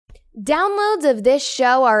Downloads of this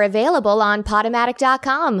show are available on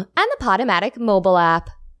Podomatic.com and the Podomatic mobile app.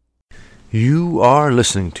 You are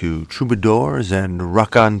listening to Troubadours and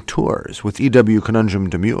Raconteurs with E.W. Conundrum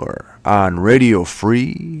Demure on Radio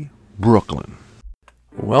Free Brooklyn.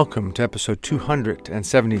 Welcome to episode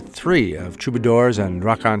 273 of Troubadours and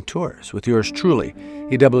Raconteurs with yours truly,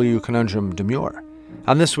 E.W. Conundrum Demure.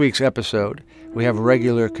 On this week's episode, we have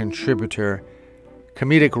regular contributor,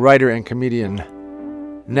 comedic writer and comedian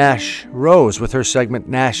Nash Rose with her segment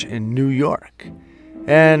Nash in New York.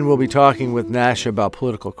 And we'll be talking with Nash about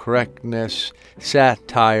political correctness,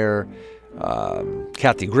 satire,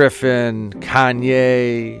 Kathy Griffin,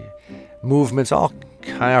 Kanye, movements, all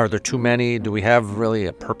kind. Are there too many? Do we have really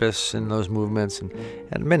a purpose in those movements?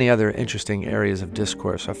 And many other interesting areas of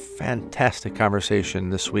discourse. A fantastic conversation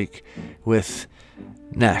this week with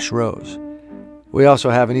Nash Rose. We also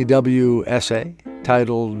have an EW essay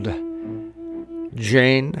titled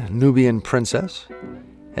Jane, Nubian Princess.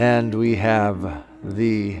 And we have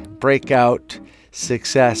the breakout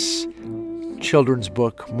success children's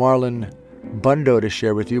book Marlon Bundo to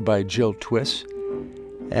share with you by Jill Twiss.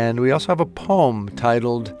 And we also have a poem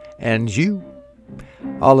titled And You.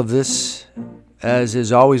 All of this, as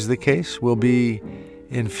is always the case, will be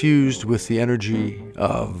infused with the energy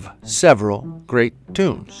of several great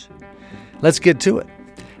tunes. Let's get to it.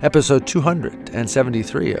 Episode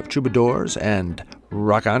 273 of Troubadours and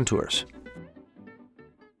Raconteurs.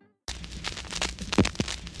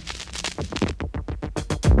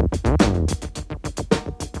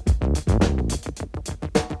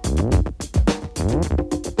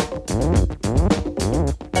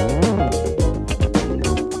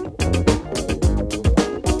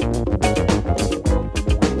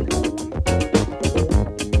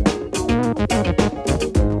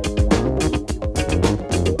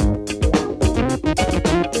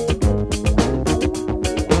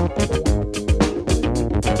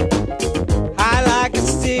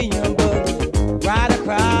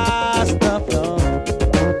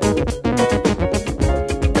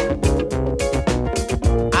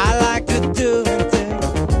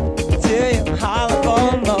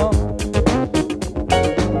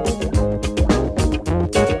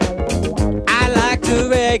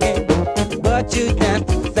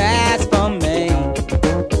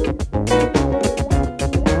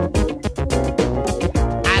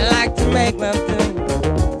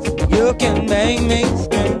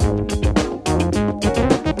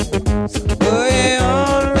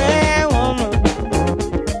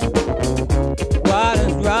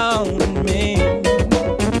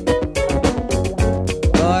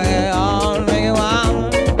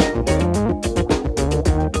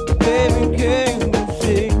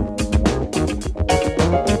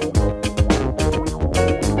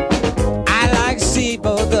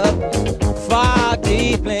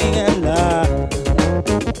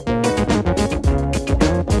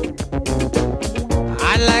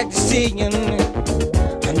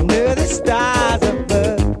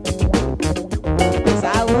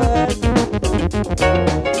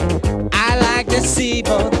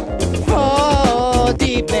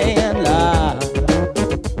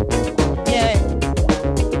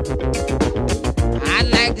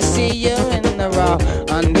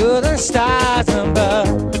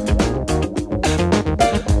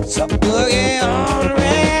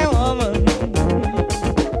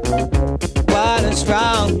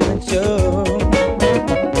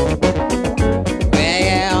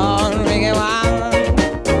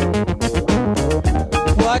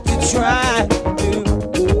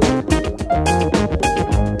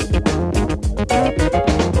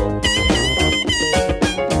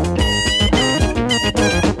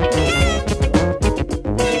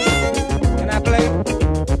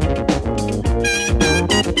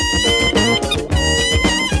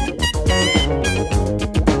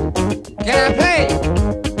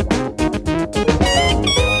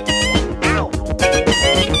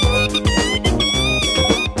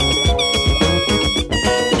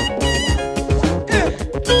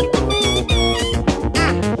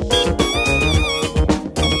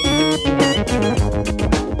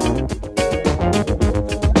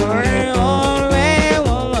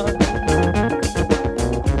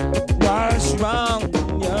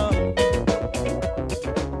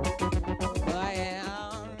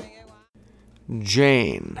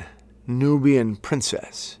 Jane, Nubian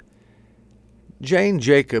Princess. Jane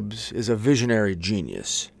Jacobs is a visionary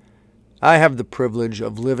genius. I have the privilege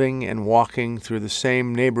of living and walking through the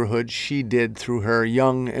same neighborhood she did through her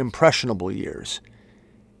young, impressionable years.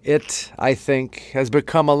 It, I think, has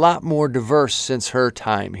become a lot more diverse since her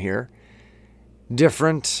time here.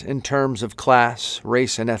 Different in terms of class,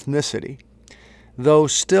 race, and ethnicity. though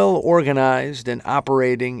still organized and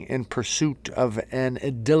operating in pursuit of an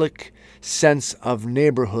idyllic sense of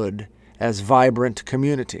neighborhood as vibrant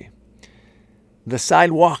community. The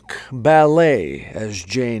sidewalk ballet, as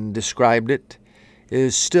Jane described it,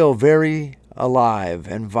 is still very alive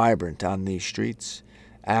and vibrant on these streets,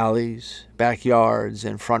 alleys, backyards,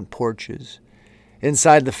 and front porches,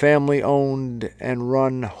 inside the family-owned and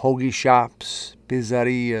run hoagie shops,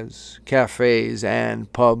 pizzerias, cafes,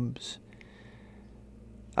 and pubs.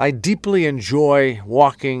 I deeply enjoy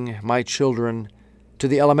walking my children to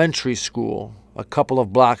the elementary school a couple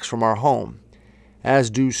of blocks from our home, as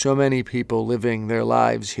do so many people living their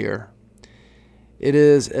lives here. It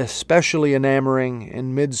is especially enamoring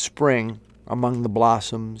in mid-spring among the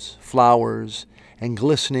blossoms, flowers, and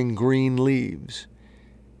glistening green leaves.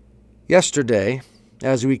 Yesterday,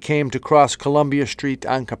 as we came to cross Columbia Street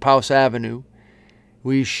on Capaus Avenue,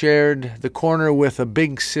 we shared the corner with a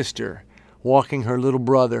big sister walking her little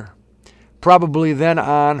brother, probably then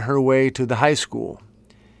on her way to the high school.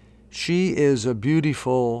 She is a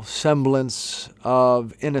beautiful semblance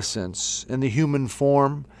of innocence in the human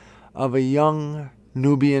form of a young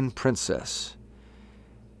Nubian princess.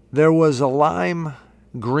 There was a lime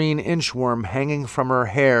green inchworm hanging from her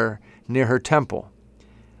hair near her temple.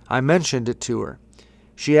 I mentioned it to her.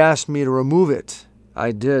 She asked me to remove it.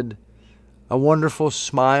 I did. A wonderful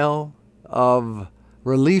smile of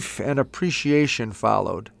relief and appreciation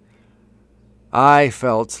followed. I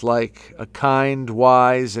felt like a kind,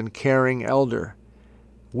 wise, and caring elder.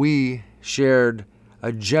 We shared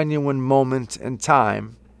a genuine moment in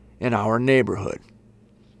time in our neighborhood.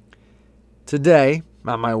 Today,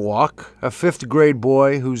 on my walk, a fifth-grade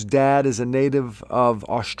boy whose dad is a native of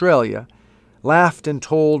Australia laughed and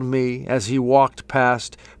told me as he walked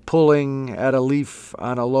past, pulling at a leaf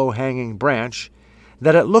on a low-hanging branch,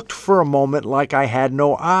 that it looked for a moment like I had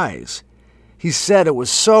no eyes. He said it was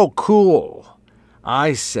so cool.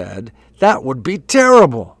 I said, that would be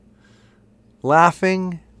terrible.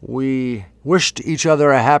 Laughing, we wished each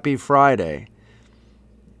other a happy Friday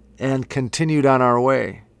and continued on our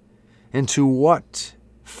way into what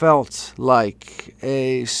felt like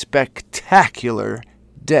a spectacular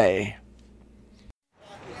day.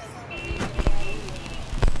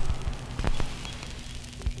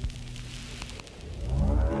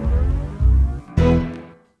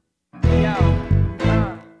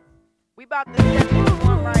 We about to step this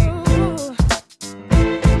one right.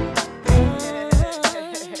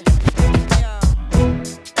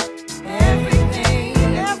 Everything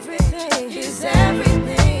is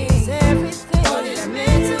everything. What is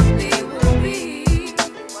meant to be will be.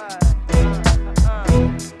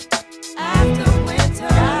 After winter,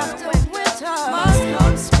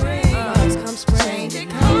 must come spring. Change it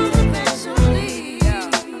comes eventually.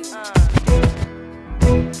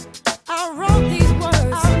 I wrote these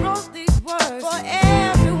words for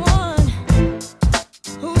everyone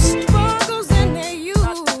who struggles in their youth,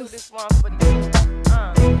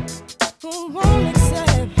 who won't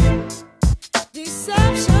accept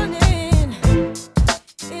deception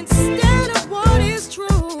instead of what is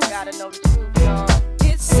true. Gotta know the truth, y'all.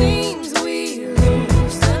 It seems we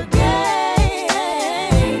lose the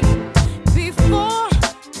game before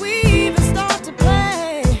we even start to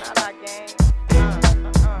play. Not our game.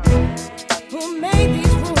 Who made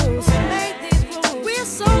these rules? We're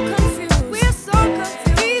so confused.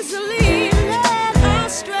 Easily led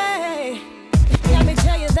astray. Let me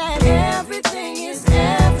tell you that everything is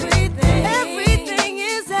everything. Everything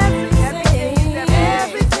is everything.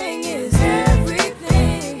 Everything is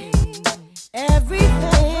everything.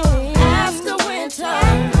 Everything. After winter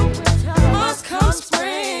must come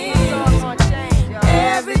spring.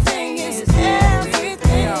 Everything is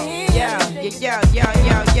everything. Yeah.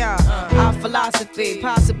 Our philosophy,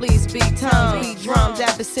 possibly speak tongues, beat drums,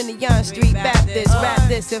 Abyssinian Street Baptist, rap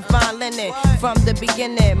this and fine linen. From the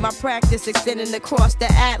beginning, my practice extending across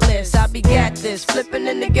the atlas. I begat this, flipping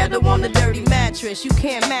in together on the dirty mattress. You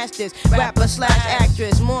can't match this,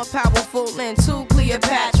 rapper/actress, more powerful than two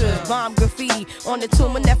Cleopatras. Bomb graffiti on the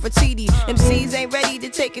tomb of Nefertiti. MCs ain't ready to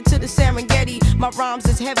take it to the Serengeti. My rhymes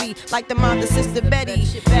is heavy like the mind of Sister Betty.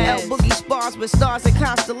 L Boogie spars with stars and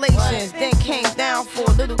constellations. Then came down for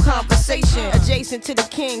a little conversation. Adjacent to the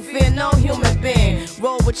king, fear no human being.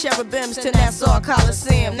 Roll with cherubims to Nassau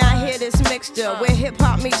Coliseum. Now hear this mixture where hip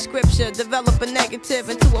hop meets scripture. Develop a negative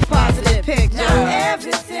into a positive picture. Now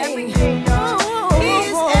everything is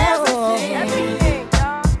everything.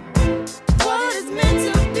 What is meant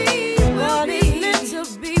to be will be.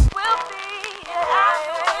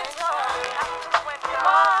 After winter,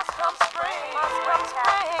 must come spring.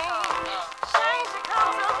 Change it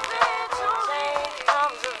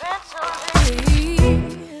comes eventually.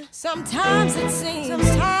 Sometimes it seems we'll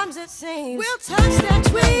touch that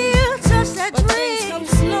dream, but things come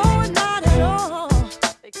slow and not at all.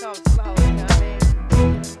 They come slow, you know what I mean?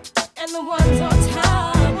 And the ones on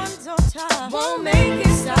top won't make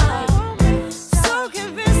it stop. So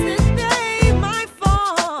convinced that they might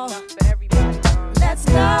fall. Let's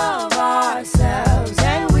love ourselves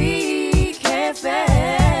and we can't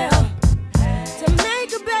fail to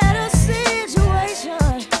make a better situation.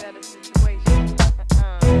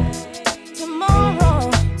 Tomorrow,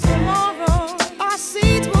 our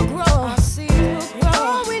seeds will grow.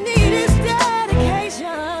 All we need is dedication.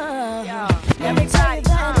 Let me tell you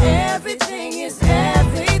that everything is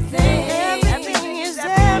everything. Everything is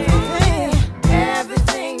everything.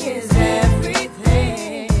 Everything is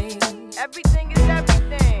everything. Everything is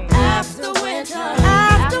everything. After winter,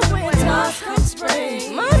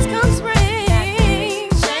 must come spring.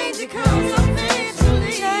 Change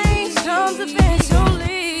comes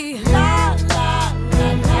eventually. La la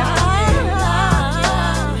la la.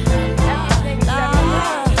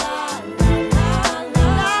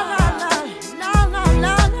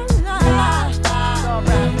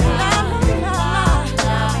 Everything is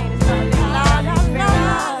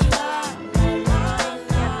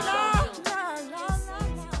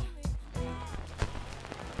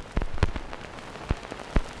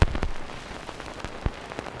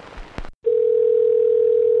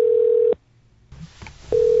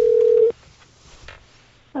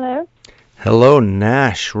Hello, Hello,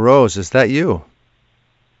 Nash Rose. Is that you?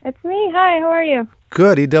 it's me. Hi, how are you?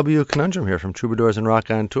 Good. EW Conundrum here from Troubadours and Rock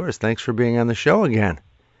on Tours. Thanks for being on the show again.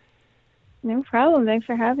 No problem. Thanks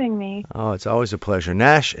for having me. Oh, it's always a pleasure.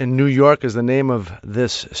 Nash in New York is the name of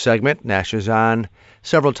this segment. Nash is on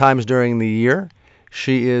several times during the year.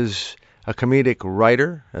 She is a comedic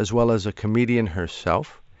writer as well as a comedian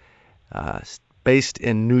herself, based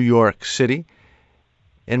in New York City.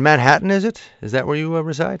 In Manhattan, is it? Is that where you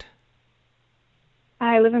reside?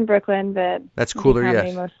 I live in Brooklyn, but That's cooler, comedy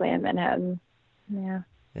yes. mostly in Manhattan. Yeah,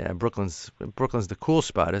 Yeah, Brooklyn's the cool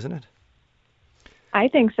spot, isn't it? I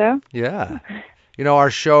think so. Yeah. You know, our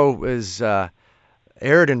show is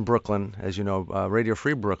aired in Brooklyn, as you know, Radio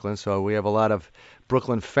Free Brooklyn, so we have a lot of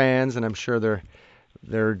Brooklyn fans, and I'm sure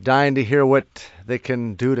they're dying to hear what they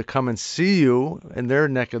can do to come and see you in their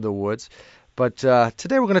neck of the woods. But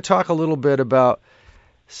today we're going to talk a little bit about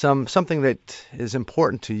something that is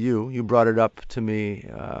important to you. You brought it up to me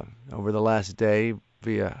over the last day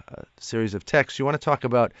via a series of texts. You want to talk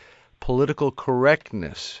about political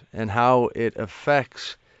correctness and how it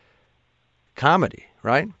affects comedy,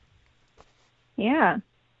 right? Yeah,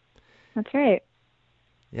 that's right.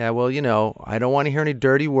 Yeah, well, you know, I don't want to hear any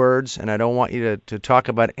dirty words, and I don't want you to talk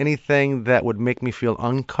about anything that would make me feel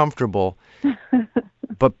uncomfortable,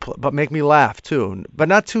 but make me laugh too. But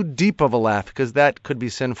not too deep of a laugh, because that could be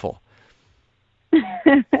sinful.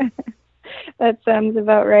 That sounds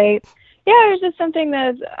about right. Yeah, it was just something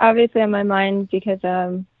that's obviously on my mind because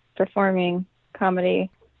I'm performing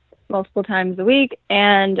comedy multiple times a week,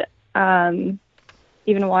 and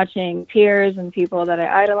even watching peers and people that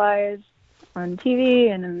I idolize on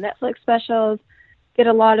TV and in Netflix specials get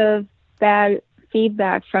a lot of bad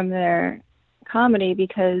feedback from their comedy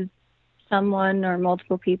because someone or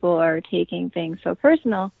multiple people are taking things so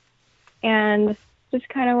personal, and just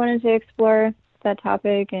kind of wanted to explore that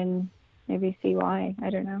topic and maybe see why.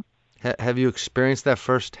 I don't know. Have you experienced that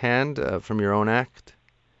firsthand from your own act?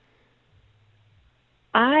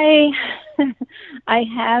 I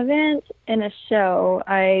haven't in a show.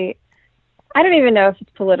 I don't even know if it's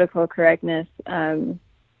political correctness. I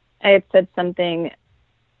had said something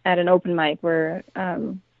at an open mic where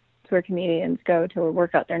comedians go to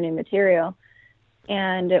work out their new material,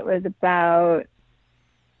 and it was about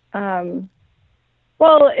it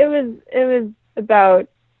was about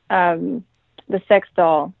the sex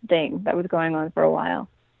doll thing that was going on for a while,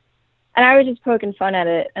 and I was just poking fun at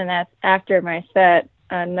it. And that's after my set,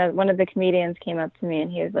 and one of the comedians came up to me and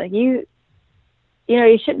he was like, you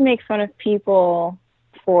shouldn't make fun of people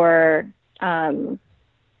for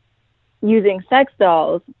using sex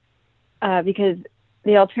dolls because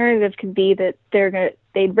the alternative could be that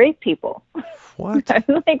they'd rape people. What? I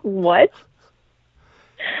was like, what?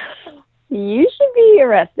 You should be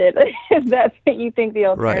arrested if that's what you think the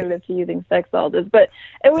alternative to using sex dolls is. But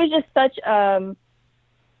it was just such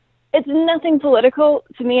it's nothing political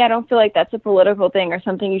to me. I don't feel like that's a political thing or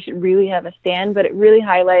something you should really have a stand, but it really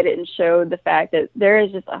highlighted and showed the fact that there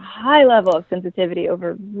is just a high level of sensitivity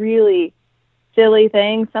over really silly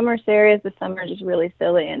things. Some are serious, but some are just really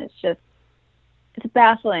silly, and it's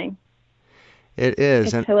baffling. It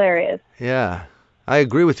is. It's hilarious. Yeah, I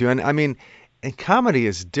agree with you. And I mean, And comedy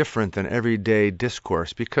is different than everyday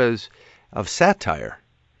discourse because of satire.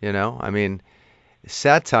 I mean,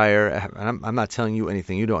 satire, and I'm not telling you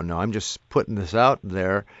anything you don't know. I'm just putting this out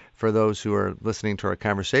there for those who are listening to our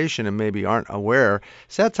conversation and maybe aren't aware.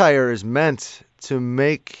 Satire is meant to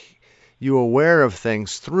make you aware of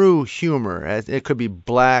things through humor. It could be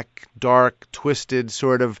black, dark, twisted,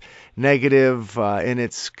 sort of negative in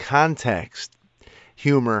its context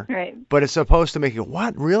humor. Right. But it's supposed to make you,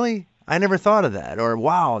 what, really? I never thought of that. Or,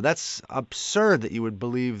 wow, that's absurd that you would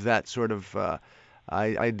believe that sort of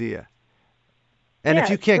idea. And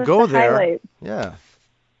if you can't go there, highlight. Yeah.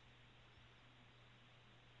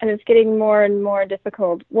 And it's getting more and more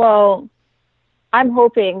difficult. Well, I'm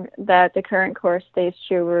hoping that the current course stays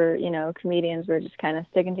true where, comedians were just kind of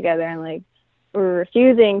sticking together and like we're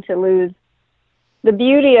refusing to lose. The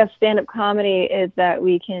beauty of stand-up comedy is that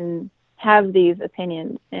we can have these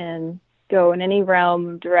opinions and go in any realm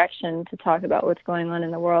of direction to talk about what's going on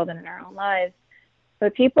in the world and in our own lives.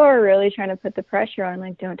 But people are really trying to put the pressure on,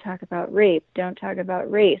 like, don't talk about rape, don't talk about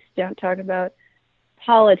race, don't talk about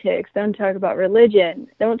politics, don't talk about religion,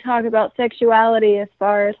 don't talk about sexuality as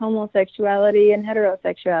far as homosexuality and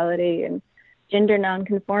heterosexuality and gender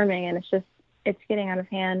nonconforming. And it's getting out of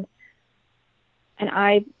hand. And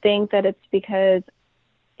I think that it's because,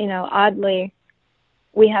 oddly,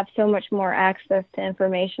 we have so much more access to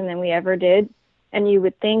information than we ever did. And you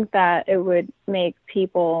would think that it would make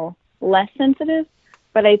people less sensitive.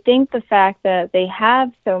 But I think the fact that they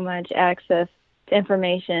have so much access to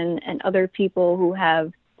information and other people who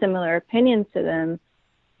have similar opinions to them,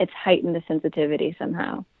 it's heightened the sensitivity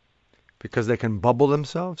somehow. Because they can bubble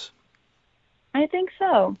themselves? I think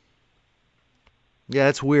so. Yeah,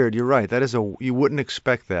 it's weird. You're right. You wouldn't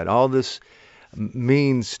expect that. All this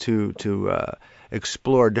means to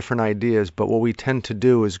explore different ideas, but what we tend to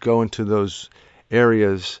do is go into those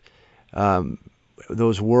areas,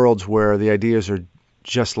 those worlds where the ideas are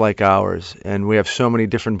just like ours, and we have so many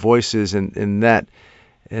different voices in that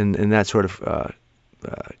sort of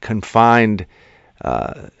confined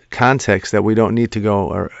context that we don't need to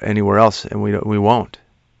go anywhere else, and we won't.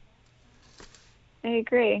 I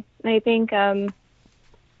agree. And I think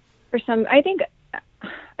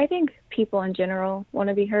I think people in general want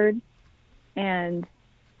to be heard and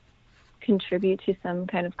contribute to some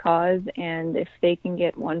kind of cause, and if they can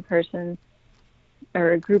get one person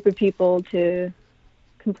or a group of people to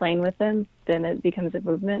complain with them, then it becomes a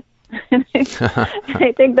movement.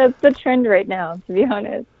 I think that's the trend right now, to be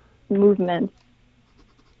honest. Movement.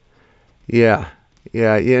 Yeah.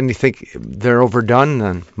 And you think they're overdone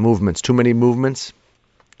then? Movements, too many movements?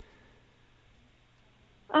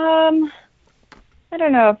 I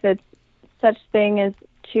don't know if it's such thing as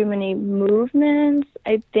too many movements.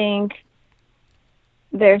 I think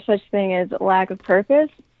there's such thing as lack of purpose.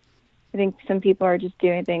 I think some people are just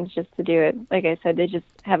doing things just to do it. Like I said, they just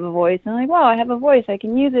have a voice and they're like, wow, I have a voice, I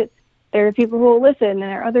can use it. There are people who will listen and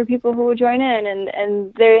there are other people who will join in,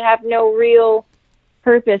 and they have no real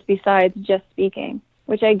purpose besides just speaking,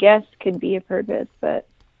 which I guess could be a purpose. But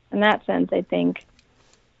in that sense, I think,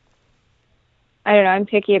 I don't know, I'm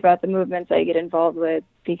picky about the movements I get involved with,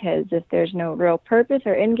 because if there's no real purpose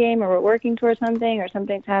or end game, or we're working towards something or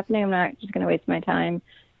something's happening, I'm not just going to waste my time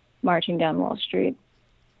marching down Wall Street.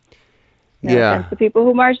 No offense to people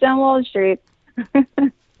who march down Wall Street.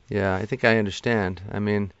 Yeah, I think I understand. I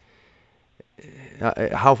mean,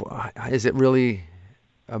 how is it really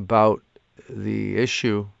about the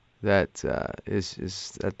issue that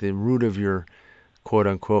is at the root of your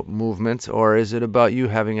quote-unquote movement, or is it about you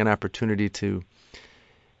having an opportunity to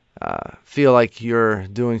feel like you're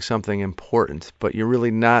doing something important, but you're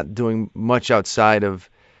really not doing much outside of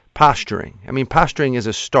posturing? I mean, posturing is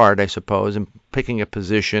a start, I suppose, and picking a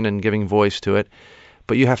position and giving voice to it,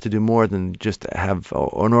 but you have to do more than just have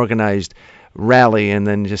an organized rally and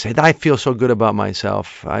then just say, I feel so good about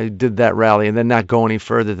myself, I did that rally, and then not go any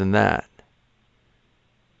further than that.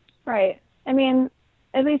 Right. I mean,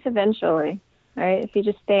 at least eventually, right? If you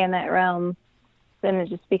just stay in that realm, then it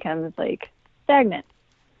just becomes like stagnant.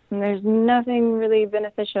 And there's nothing really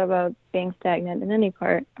beneficial about being stagnant in any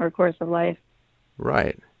part or course of life.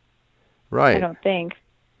 Right. I don't think.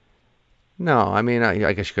 No, I mean,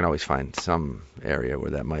 I guess you can always find some area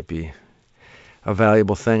where that might be a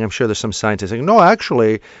valuable thing. I'm sure there's some scientists saying, no,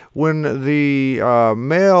 actually, when the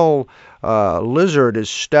male lizard is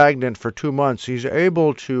stagnant for 2 months, he's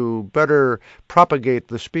able to better propagate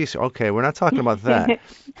the species. Okay, we're not talking about that.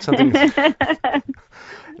 Something.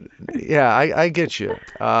 Yeah, I get you.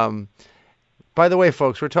 By the way,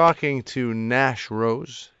 folks, we're talking to Nash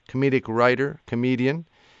Rose, comedic writer, comedian,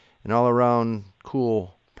 an all-around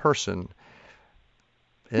cool person.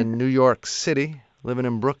 in New York City, living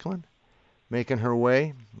in Brooklyn, making her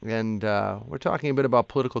way. And we're talking a bit about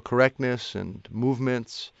political correctness and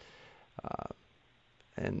movements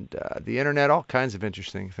and the internet, all kinds of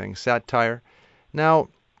interesting things, satire. Now,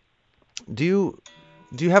 do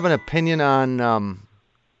you have an opinion on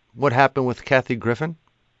what happened with Kathy Griffin?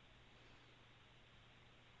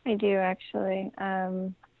 I do, actually.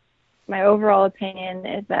 My overall opinion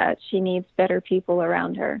is that she needs better people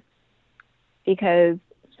around her, because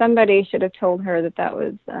somebody should have told her that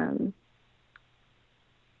was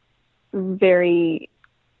somebody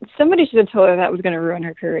should have told her that was going to ruin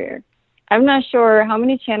her career. I'm not sure how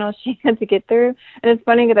many channels she had to get through. And it's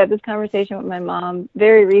funny because I had this conversation with my mom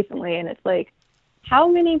very recently, and it's like, how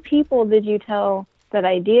many people did you tell that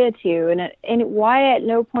idea to? And why at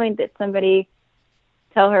no point did somebody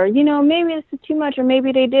tell her, maybe this is too much, or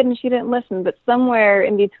maybe they did and she didn't listen. But somewhere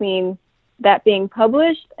in between that being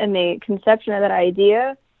published and the conception of that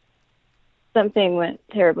idea, something went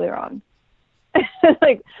terribly wrong.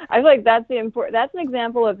 Like, I feel like that's an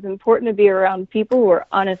example of it's important to be around people who are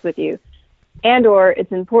honest with you, and or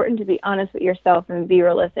it's important to be honest with yourself and be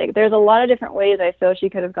realistic. There's a lot of different ways I feel she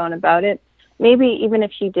could have gone about it. Maybe even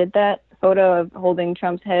if she did that photo of holding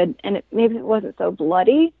Trump's head and maybe it wasn't so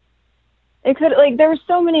bloody, it could, like, there were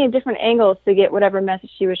so many different angles to get whatever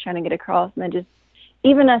message she was trying to get across. And I just,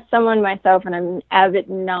 even as someone myself, and I'm an avid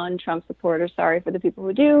non-Trump supporter, sorry for the people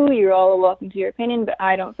who do, you're all welcome to your opinion, but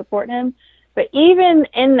I don't support him. But even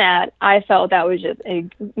in that, I felt that was just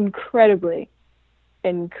incredibly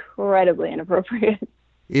inappropriate.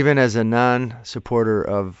 Even as a non-supporter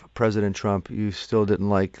of President Trump, you still didn't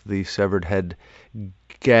like the severed head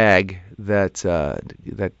gag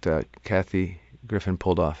that Kathy Griffin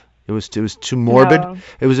pulled off. It was too morbid. No.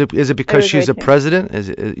 Is it because she's a president? Is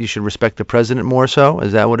it, you should respect the president more so?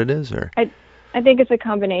 Is that what it is, or? I think it's a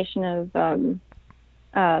combination of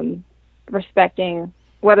respecting,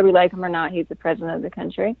 whether we like him or not, he's the president of the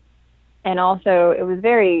country, and also it was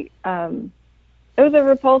very very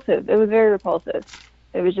repulsive.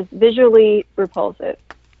 It was just visually repulsive,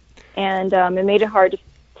 and it made it hard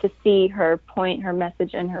to see her point, her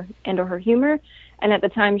message, and her humor. And at the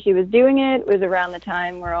time she was doing it was around the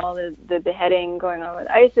time where all the beheading going on with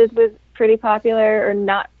ISIS was pretty popular or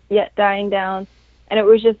not yet dying down. And it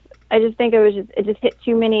was just, I just think it just hit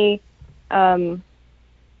too many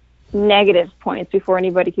negative points before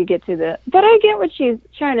anybody could get to but I get what she's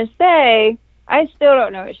trying to say. I still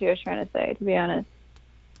don't know what she was trying to say, to be honest.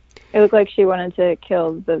 It looked like she wanted to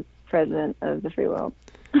kill the president of the free world.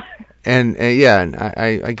 And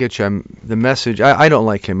I get you. The message, I don't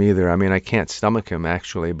like him either. I mean, I can't stomach him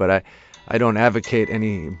actually, but I don't advocate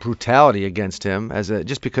any brutality against him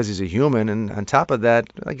just because he's a human. And on top of that,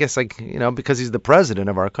 I guess because he's the president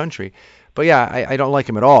of our country. But yeah, I don't like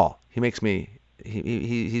him at all. He makes me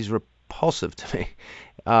he's repulsive to me.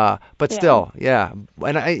 But still, yeah.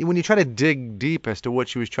 And when you try to dig deep as to what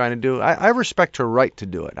she was trying to do, I respect her right to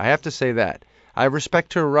do it. I have to say that. I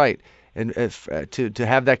respect her right. And to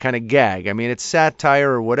have that kind of gag. I mean, it's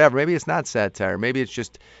satire or whatever. Maybe it's not satire. Maybe it's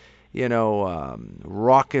just,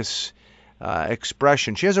 raucous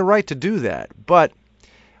expression. She has a right to do that. But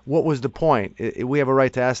what was the point? We have a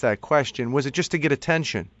right to ask that question. Was it just to get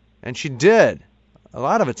attention? And she did. A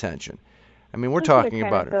lot of attention. I mean, we're talking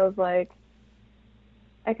about it.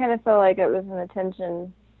 I kind of felt like it was an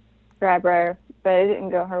attention grabber, but it didn't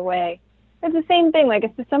go her way. It's the same thing. Like,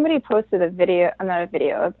 if somebody posted a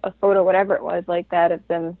photo, whatever it was, like that, of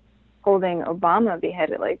them holding Obama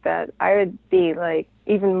beheaded like that, I would be, like,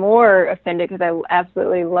 even more offended because I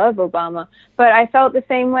absolutely love Obama. But I felt the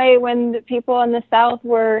same way when the people in the South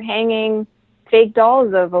were hanging fake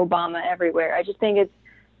dolls of Obama everywhere. I just think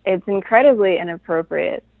it's incredibly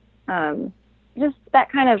inappropriate. Just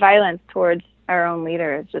that kind of violence towards our own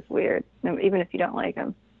leader is just weird, even if you don't like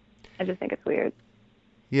him. I just think it's weird.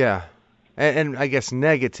 Yeah. And I guess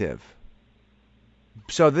negative.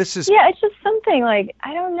 So this is... Yeah, it's just something, like,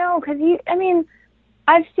 I don't know, because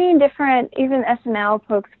I've seen different, even SNL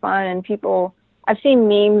pokes fun, and people, I've seen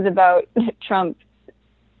memes about Trump,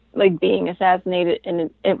 like, being assassinated, and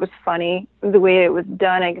it was funny, the way it was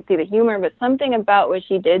done. I could see the humor, but something about what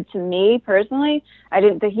she did to me, personally,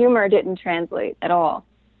 the humor didn't translate at all.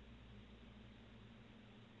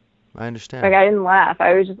 I understand. Like, I didn't laugh.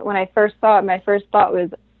 I was just, when I first saw it, my first thought was,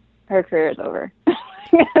 her career is over.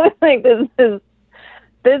 Like, this is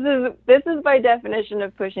by definition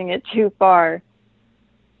of pushing it too far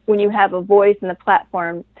when you have a voice and a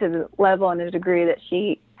platform to the level and the degree that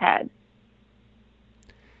she had.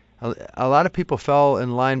 A lot of people fell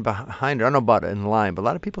in line behind her. I don't know about in line, but a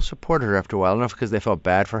lot of people supported her after a while. I don't know if because they felt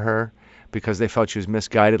bad for her, because they felt she was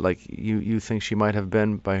misguided, like you think she might have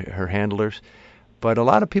been by her handlers. But a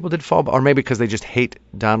lot of people did fall, or maybe because they just hate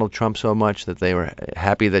Donald Trump so much that they were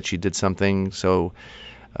happy that she did something so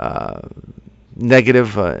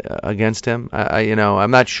negative against him.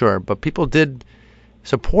 I'm not sure, but people did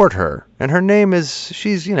support her, and her name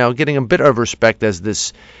she's getting a bit of respect as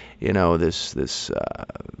this, this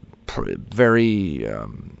very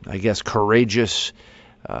I guess courageous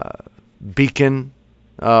beacon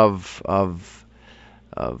of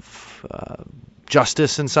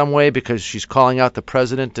justice in some way, because she's calling out the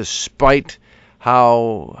president despite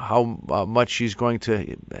how much she's going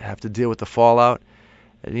to have to deal with the fallout.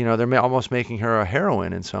 They're almost making her a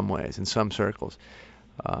heroine in some ways, in some circles.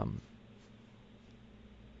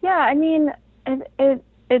 Yeah, I mean,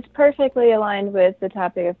 it's perfectly aligned with the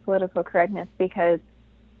topic of political correctness, because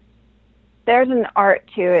there's an art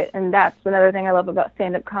to it, and that's another thing I love about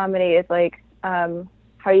stand-up comedy is like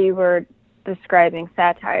how you were describing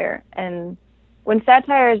satire. And when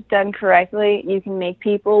satire is done correctly, you can make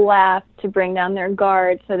people laugh to bring down their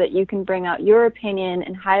guard so that you can bring out your opinion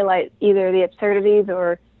and highlight either the absurdities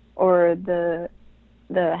or the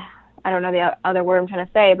I don't know the other word I'm trying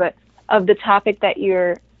to say, but of the topic that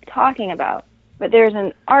you're talking about. But there's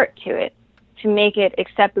an art to it to make it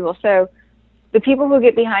acceptable. So the people who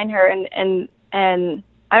get behind her and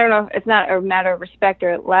I don't know, it's not a matter of respect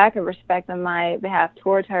or lack of respect on my behalf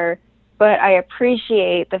towards her, but I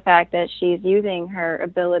appreciate the fact that she's using her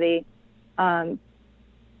ability to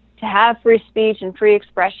have free speech and free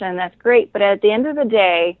expression. That's great. But at the end of the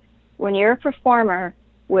day, when you're a performer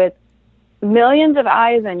with millions of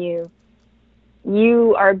eyes on you,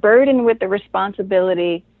 you are burdened with the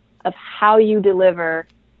responsibility of how you deliver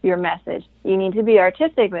your message. You need to be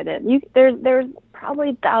artistic with it. There's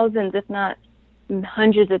probably thousands, if not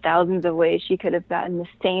hundreds of thousands of ways she could have gotten the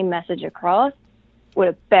same message across with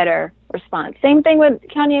a better response. Same thing with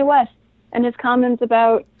Kanye West and his comments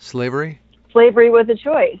about slavery was a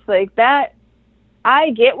choice. Like that, I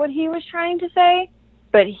get what he was trying to say,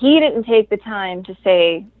 but he didn't take the time to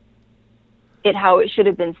say it how it should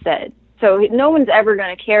have been said. So no one's ever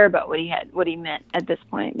going to care about what he meant at this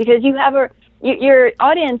point, because your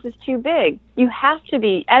audience is too big. You have to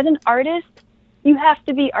be, as an artist, you have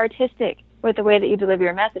to be artistic with the way that you deliver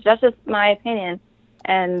your message. That's just my opinion,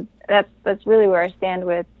 and that's really where I stand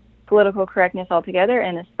with political correctness altogether,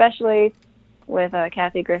 and especially with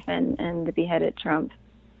Kathy Griffin and the beheaded Trump.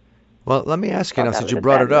 Well, let me ask you now, since you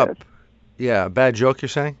brought it up. Move. Yeah, bad joke, you're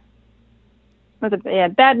saying?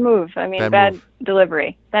 Bad move. I mean, bad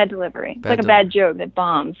delivery. Bad delivery. It's like a bad joke that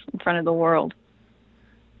bombs in front of the world.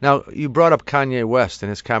 Now, you brought up Kanye West and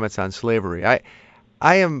his comments on slavery.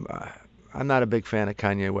 I'm not a big fan of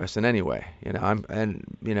Kanye West in any way. Me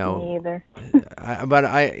either.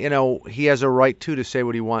 But he has a right to say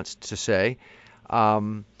what he wants to say.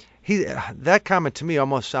 That comment to me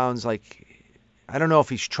almost sounds like, I don't know if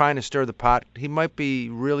he's trying to stir the pot. He might be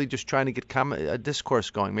really just trying to get a discourse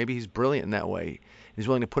going. Maybe he's brilliant in that way. He's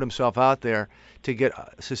willing to put himself out there to get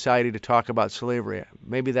society to talk about slavery.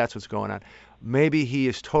 Maybe that's what's going on. Maybe he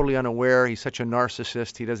is totally unaware. He's such a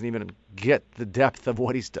narcissist. He doesn't even get the depth of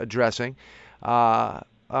what he's addressing. Or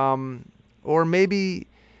maybe,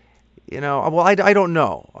 I don't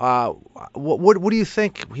know. What do you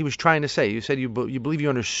think he was trying to say? You said you believe you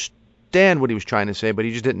understand what he was trying to say, but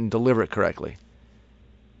he just didn't deliver it correctly.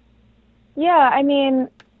 Yeah, I mean,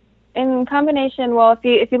 in combination, well,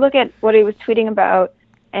 if you look at what he was tweeting about,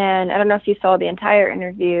 and I don't know if you saw the entire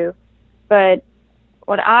interview, but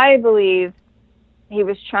what I believe he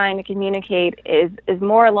was trying to communicate is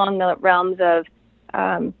more along the realms of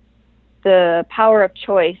the power of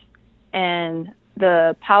choice and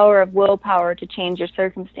the power of willpower to change your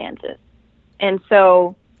circumstances. And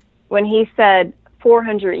so when he said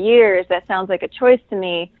 400 years, that sounds like a choice to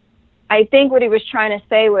me. I think what he was trying to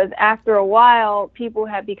say was, after a while, people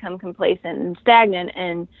have become complacent and stagnant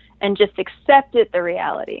and just accepted the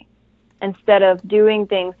reality instead of doing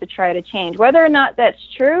things to try to change. Whether or not that's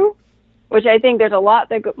true, which I think there's a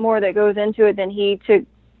lot more that goes into it than he took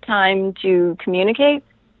time to communicate.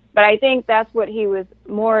 But I think that's what he was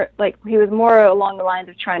more along the lines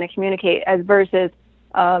of trying to communicate, as versus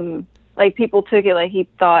like people took it like he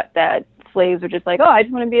thought that slaves were just like, oh, I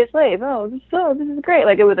just want to be a slave. Oh, this is great.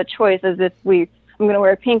 Like it was a choice, as if I'm going to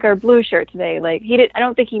wear a pink or blue shirt today. Like I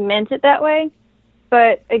don't think he meant it that way.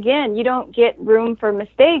 But again, you don't get room for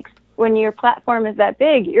mistakes when your platform is that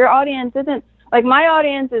big. Your audience isn't, like my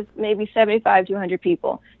audience is maybe 75 to 100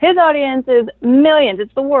 people. His audience is millions.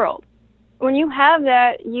 It's the world. When you have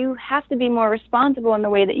that, you have to be more responsible in the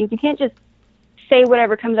way that you can't just say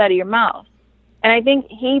whatever comes out of your mouth. And I think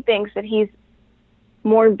he thinks that he's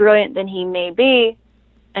more brilliant than he may be,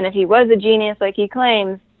 and if he was a genius like he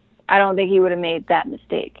claims, I don't think he would have made that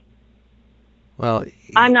mistake. Well,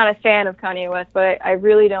 I'm not a fan of Kanye West, but I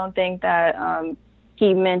really don't think that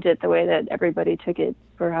he meant it the way that everybody took it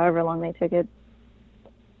for however long they took it.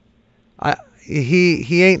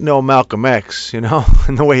 he ain't no Malcolm X, in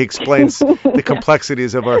the way he explains the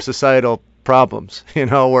complexities of our societal problems,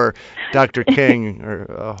 or Dr. King or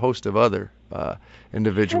a host of other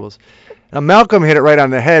individuals. Now, Malcolm hit it right on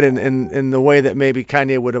the head in the way that maybe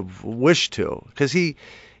Kanye would have wished to, because he,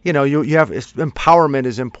 you have empowerment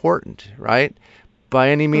is important, right? By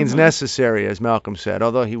any means necessary, as Malcolm said,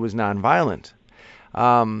 although he was nonviolent.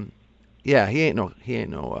 He ain't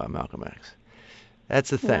no Malcolm X. That's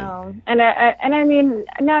the thing. No. And I mean,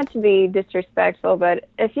 not to be disrespectful, but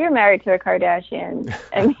if you're married to a Kardashian,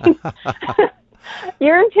 I mean,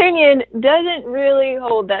 your opinion doesn't really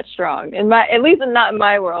hold that strong. At least not in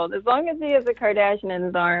my world. As long as he has a Kardashian in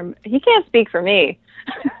his arm, he can't speak for me.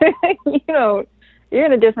 You're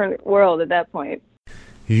in a different world at that point.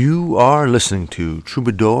 You are listening to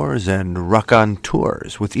Troubadours and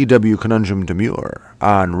Raconteurs with E.W. Conundrum Demure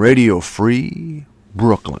on Radio Free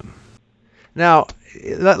Brooklyn. Now,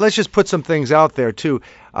 let's just put some things out there, too.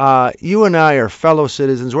 You and I are fellow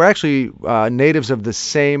citizens. We're actually natives of the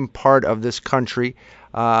same part of this country.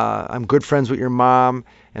 I'm good friends with your mom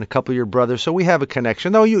and a couple of your brothers, so we have a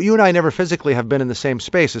connection. Though you and I never physically have been in the same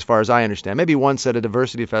space, as far as I understand. Maybe once at a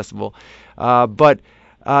diversity festival. But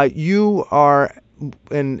you are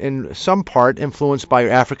in some part influenced by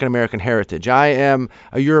your African American heritage. I am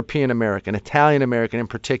a European American, Italian American in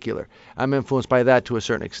particular. I'm influenced by that to a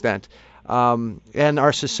certain extent. And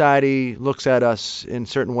our society looks at us in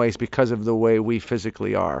certain ways because of the way we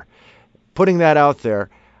physically are. Putting that out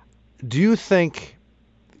there, do you think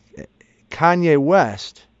Kanye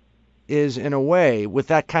West is, in a way, with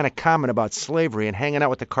that kind of comment about slavery and hanging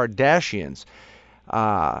out with the Kardashians,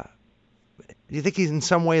 do you think he's in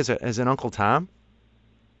some way as an Uncle Tom?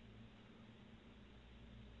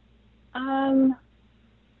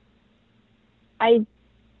 I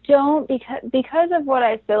don't, because of what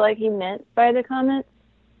I feel like he meant by the comment.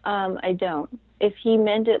 I don't. If he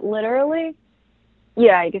meant it literally,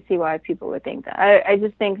 yeah, I could see why people would think that. I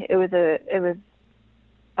just think it was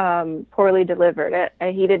poorly delivered.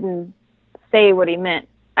 He didn't say what he meant.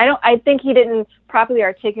 I think he didn't properly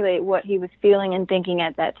articulate what he was feeling and thinking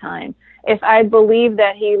at that time. If I believe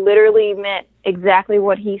that he literally meant exactly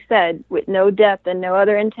what he said with no depth and no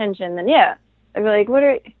other intention, then yeah, I'd be like, what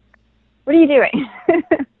are you doing?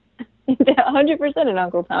 100% an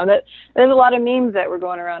Uncle Tom. There's a lot of memes that were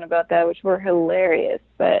going around about that, which were hilarious.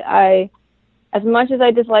 But as much as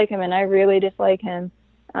I dislike him, and I really dislike him,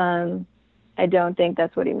 I don't think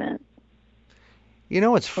that's what he meant.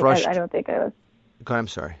 It's frustrating. I don't think I was. Go ahead, I'm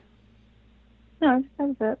sorry. No, that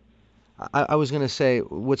was it. I was going to say,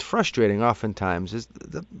 what's frustrating oftentimes is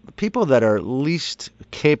the people that are least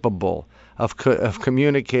capable of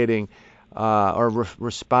communicating or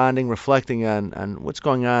responding, reflecting on what's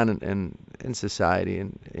going on in society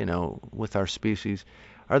and with our species,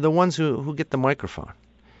 are the ones who get the microphone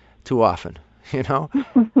too often. That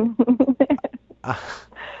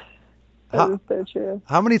is so true.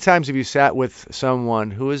 How many times have you sat with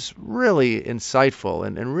someone who is really insightful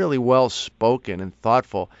and really well spoken and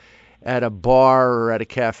thoughtful at a bar or at a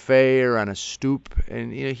cafe or on a stoop,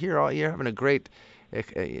 and you're having a great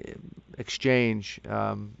exchange?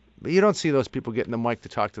 But you don't see those people getting the mic to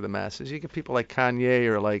talk to the masses. You get people like Kanye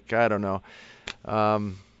or like, I don't know,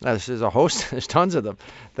 this is a host. There's tons of them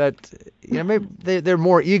that maybe they're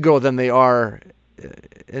more ego than they are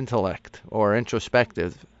intellect or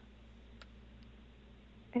introspective.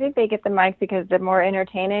 I think they get the mic because they're more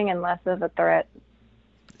entertaining and less of a threat.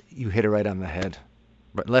 You hit it right on the head.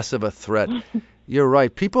 But less of a threat. You're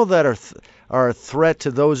right. People that are a threat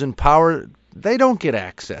to those in power, they don't get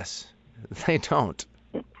access. They don't.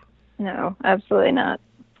 No, absolutely not.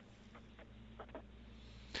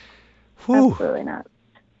 Whew. Absolutely not.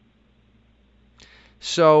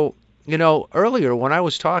 So, earlier when I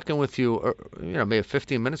was talking with you, maybe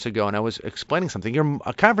 15 minutes ago, and I was explaining something,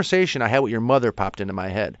 a conversation I had with your mother popped into my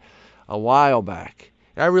head a while back.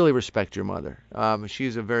 I really respect your mother.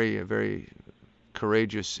 She's a very, very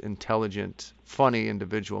courageous, intelligent, funny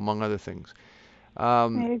individual, among other things. I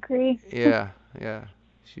agree. Yeah,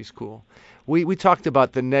 she's cool. We talked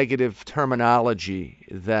about the negative terminology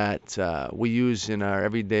that we use in our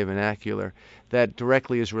everyday vernacular that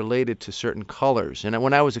directly is related to certain colors. And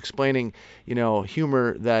when I was explaining,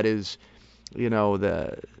 humor that is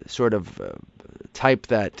the sort of type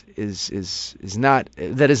that is not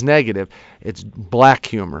that is negative. It's black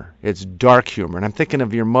humor. It's dark humor. And I'm thinking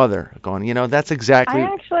of your mother going, that's exactly.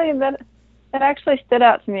 That actually stood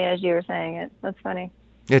out to me as you were saying it. That's funny.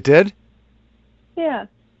 It did? Yeah,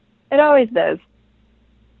 it always does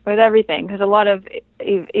with everything, because a lot of,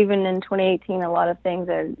 even in 2018, a lot of things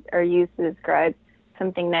are used to describe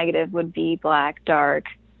something negative would be black, dark,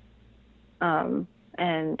 and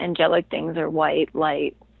angelic things are white,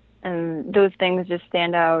 light, and those things just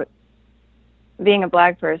stand out. Being a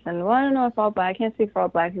black person, well, I don't know if all black, I can't speak for all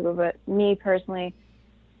black people, but me personally,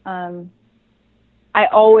 I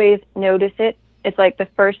always notice it. It's like the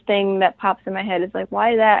first thing that pops in my head is like,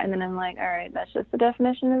 why that? And then I'm like, all right, that's just the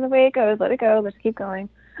definition of the way it goes. Let it go. Let's keep going.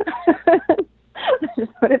 That's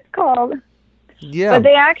just what it's called. Yeah. But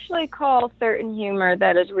they actually call certain humor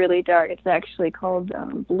that is really dark. It's actually called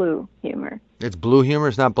blue humor. It's blue humor.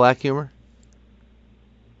 It's not black humor?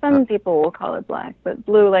 Some people will call it black, but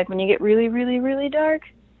blue, like when you get really, really, really dark,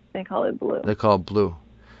 they call it blue. They call it blue.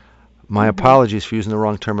 My apologies for using the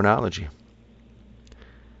wrong terminology.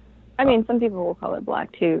 I mean, some people will call it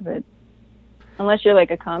black too, but unless you're like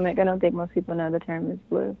a comic, I don't think most people know the term is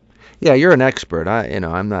blue. Yeah, you're an expert.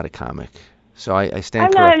 I'm not a comic, so I stand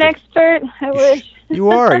I'm corrected. not an expert. I wish. You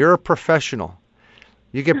are. You're a professional.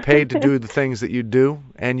 You get paid to do the things that you do,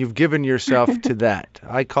 and you've given yourself to that.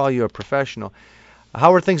 I call you a professional.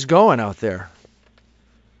 How are things going out there?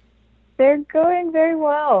 They're going very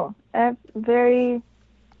well. Very,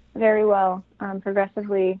 very well.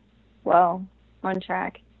 Progressively well, on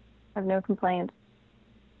track. I have no complaints.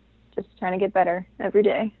 Just trying to get better every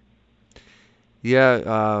day.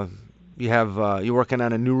 Yeah, you working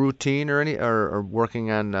on a new routine or working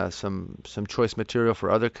on some choice material for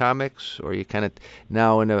other comics, or are you kind of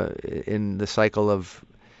now in the cycle of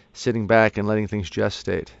sitting back and letting things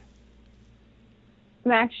gestate?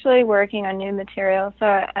 I'm actually working on new material, so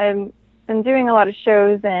I've been doing a lot of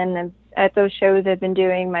shows, and at those shows I've been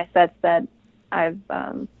doing my sets that I've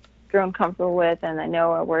grown comfortable with and I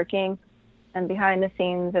know are working. And behind the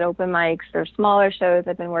scenes at open mics or smaller shows,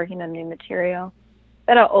 I've been working on new material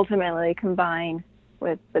that I'll ultimately combine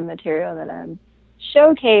with the material that I'm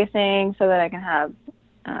showcasing so that I can have,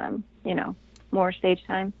 more stage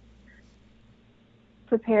time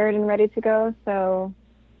prepared and ready to go. So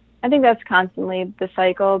I think that's constantly the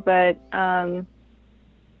cycle, but coming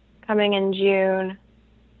in June,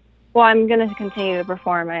 well, I'm going to continue to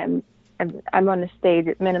perform. I'm on the stage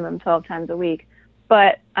at minimum 12 times a week.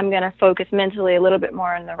 But I'm going to focus mentally a little bit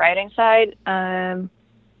more on the writing side. Trying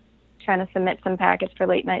to submit some packets for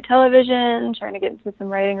late night television, trying to get into some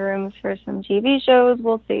writing rooms for some TV shows.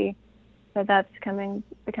 We'll see. So that's becoming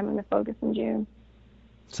the focus in June.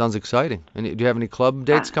 Sounds exciting. And do you have any club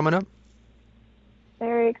dates coming up?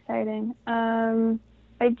 Very exciting.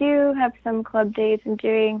 I do have some club dates. I'm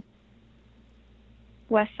doing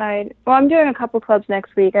West Side. Well, I'm doing a couple clubs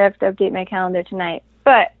next week. I have to update my calendar tonight.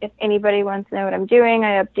 But if anybody wants to know what I'm doing,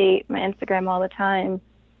 I update my Instagram all the time,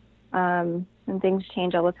 and things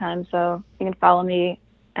change all the time. So you can follow me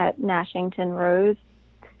at Nashington Rose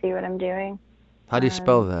to see what I'm doing. How do you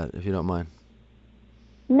spell that, if you don't mind?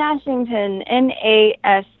 Nashington, Nashington,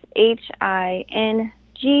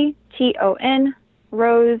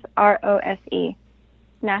 Rose, Rose.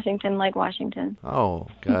 Nashington, like Washington. Oh,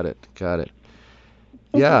 got it.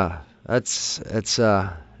 Yeah, it's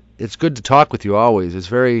good to talk with you always. It's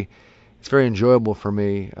very enjoyable for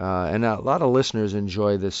me, and a lot of listeners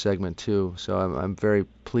enjoy this segment too. So I'm very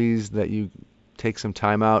pleased that you take some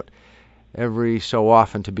time out every so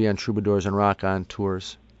often to be on Troubadours and Rock On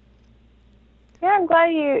tours. Yeah, I'm glad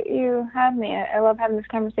you have me. I love having this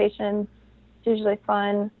conversation. It's usually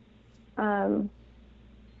fun.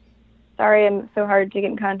 Sorry, I'm so hard to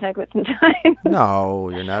get in contact with sometimes. No,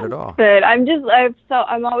 you're not at all. But I'm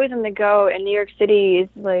always on the go, and New York City is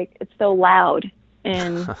like, it's so loud,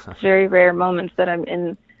 and it's very rare moments that I'm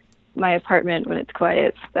in my apartment when it's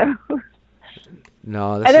quiet. So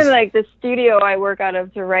no, I think like the studio I work out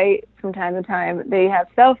of to write from time to time, they have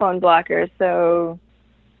cell phone blockers, so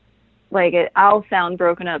like I'll sound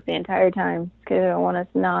broken up the entire time because they don't want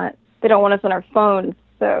us on our phones.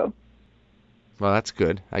 So well, that's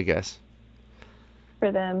good, I guess.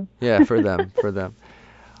 For them. Yeah, for them.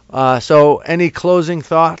 So any closing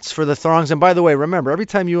thoughts for the throngs? And by the way, remember, every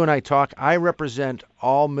time you and I talk, I represent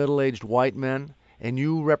all middle-aged white men, and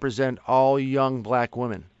you represent all young black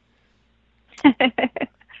women.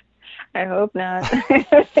 I hope not.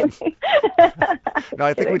 No,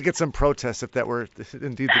 I think we'd get some protests if that were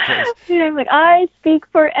indeed the case. Yeah, I'm like, I speak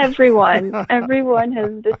for everyone. Everyone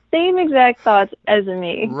has the same exact thoughts as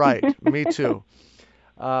me. Right, me too.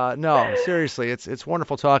 No, seriously, it's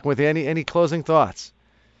wonderful talking with you. Any closing thoughts?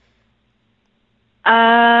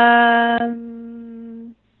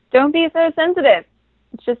 Don't be so sensitive.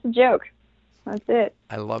 It's just a joke. That's it.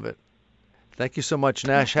 I love it. Thank you so much,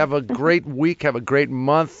 Nash. Have a great week. Have a great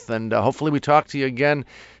month. And hopefully we talk to you again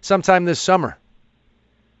sometime this summer.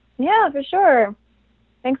 Yeah, for sure.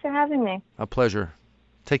 Thanks for having me. A pleasure.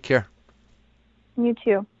 Take care. You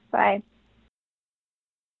too. Bye.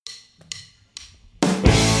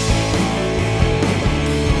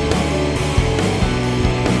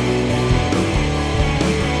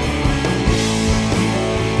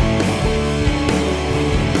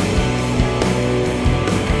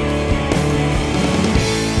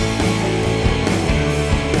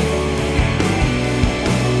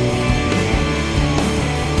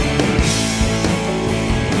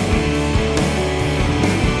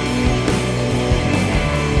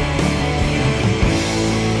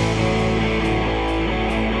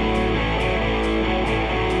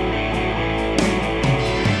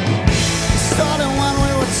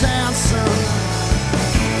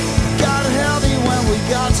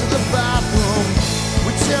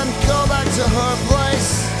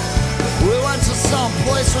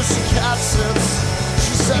 So she cats it.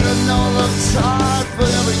 She said I know I look tired, but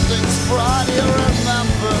everything's bright here in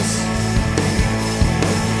Memphis.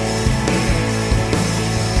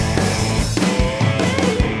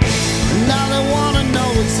 And now they wanna know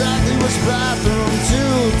exactly which bathroom to.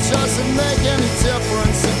 Doesn't make any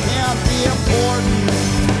difference, it can't be important.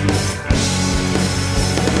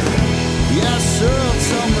 Yeah, sure, I'll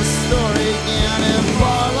tell my story again in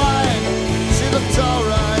Barlight. She looked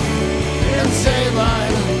alright in daylight.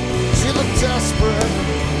 Desperate.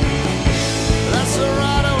 That's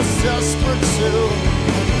alright, I was desperate too.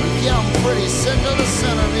 Yeah, I'm pretty sick of this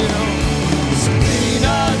interview.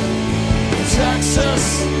 Subpoenaed,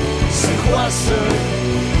 Texas, sequestered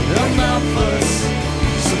in Memphis.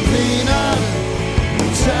 Subpoenaed,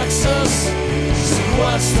 Texas,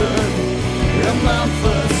 sequestered in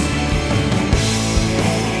Memphis.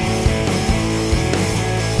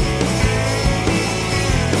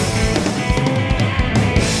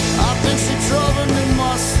 Drove a new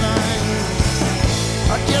Mustang.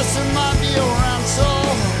 I guess it might be a rental.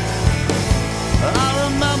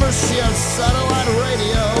 I remember she had satellite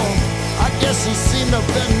radio. I guess he seemed a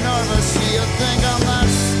bit nervous. Do you think I'm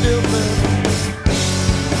that stupid?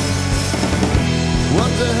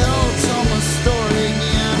 What the hell? Tell my story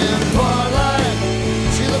again in Barlight.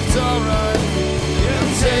 She looked alright in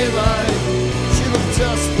daylight. She looked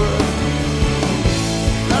desperate.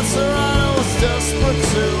 That's alright, I was desperate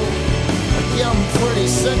too. Yeah, I'm pretty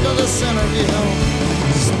sick of this interview.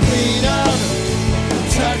 Subpoenaed,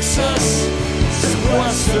 Texas,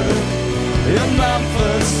 sequestered in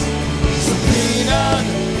Memphis. Subpoenaed,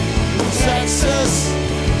 Texas,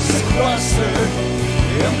 sequestered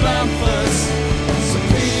in Memphis.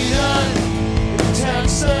 Subpoenaed,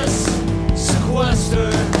 Texas,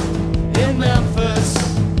 sequestered in Memphis.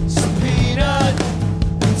 Subpoenaed,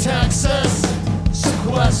 Texas,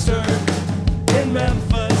 sequestered in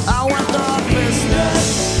Memphis. I went on business,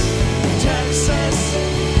 Texas,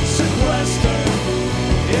 sequestered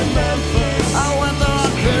in Memphis. I went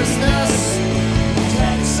on business,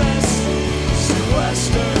 Texas,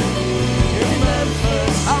 sequestered in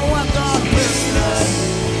Memphis. I went on business,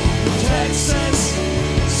 Texas,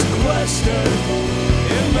 sequestered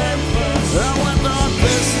in Memphis. I went on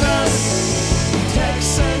business,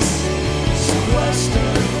 Texas,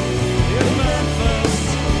 sequestered in Memphis.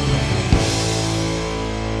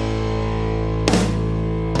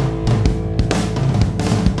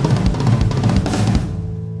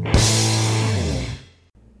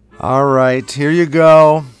 All right, here you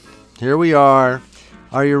go. Here we are.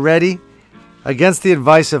 Are you ready? Against the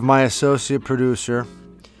advice of my associate producer,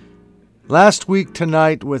 Last Week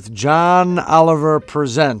Tonight with John Oliver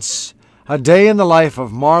presents A Day in the Life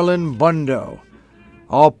of Marlon Bundo.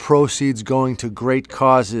 All proceeds going to great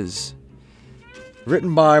causes.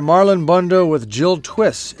 Written by Marlon Bundo with Jill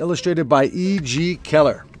Twiss, illustrated by E.G.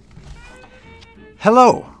 Keller.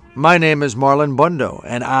 Hello, my name is Marlon Bundo,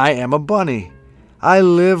 and I am a bunny. I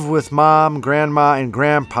live with Mom, Grandma, and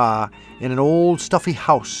Grandpa in an old stuffy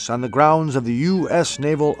house on the grounds of the U.S.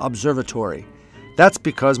 Naval Observatory. That's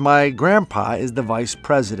because my grandpa is the vice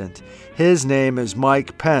president. His name is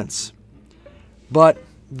Mike Pence. But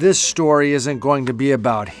this story isn't going to be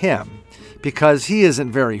about him, because he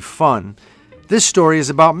isn't very fun. This story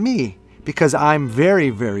is about me, because I'm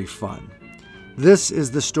very, very fun. This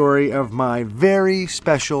is the story of my very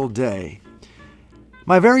special day.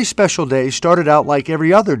 My very special day started out like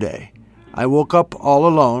every other day. I woke up all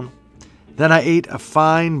alone. Then I ate a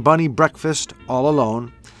fine bunny breakfast all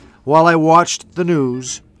alone, while I watched the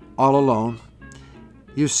news all alone.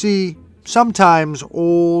 You see, sometimes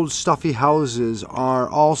old stuffy houses are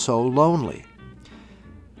also lonely.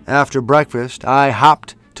 After breakfast, I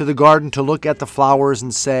hopped to the garden to look at the flowers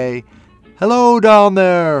and say, "Hello down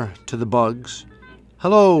there," to the bugs.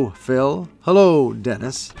 "Hello, Phil. Hello,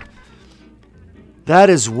 Dennis." That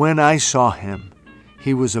is when I saw him.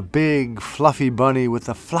 He was a big, fluffy bunny with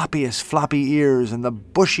the floppiest floppy ears and the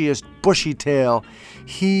bushiest bushy tail.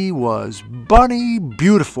 He was Bunny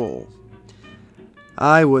Beautiful.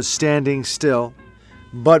 I was standing still,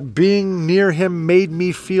 but being near him made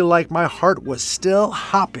me feel like my heart was still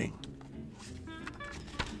hopping.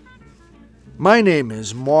 "My name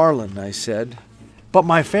is Marlin," I said, "but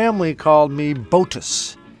my family called me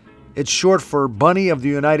Botus. It's short for Bunny of the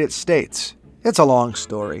United States. It's a long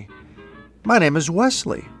story." "My name is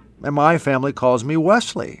Wesley, and my family calls me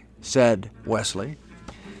Wesley," said Wesley.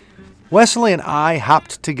 Wesley and I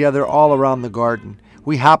hopped together all around the garden.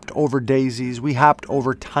 We hopped over daisies. We hopped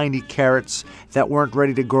over tiny carrots that weren't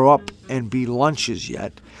ready to grow up and be lunches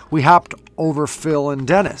yet. We hopped over Phil and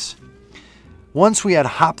Dennis. Once we had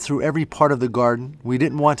hopped through every part of the garden, we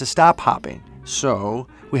didn't want to stop hopping, so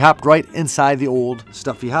we hopped right inside the old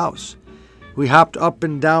stuffy house. We hopped up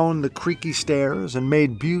and down the creaky stairs and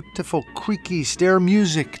made beautiful creaky stair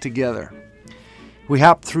music together. We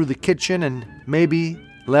hopped through the kitchen and maybe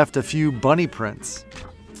left a few bunny prints.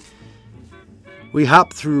 We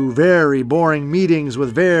hopped through very boring meetings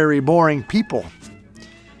with very boring people.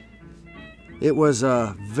 It was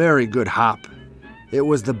a very good hop. It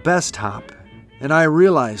was the best hop, and I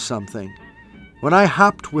realized something. When I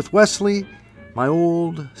hopped with Wesley, my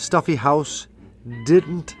old stuffy house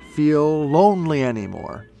didn't feel lonely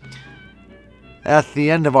anymore. At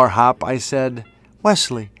the end of our hop, I said,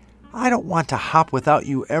 "Wesley, I don't want to hop without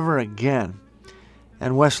you ever again."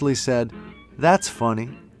 And Wesley said, "That's funny,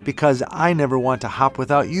 because I never want to hop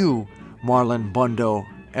without you, Marlin Bundo,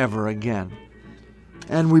 ever again."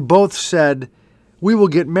 And we both said, "We will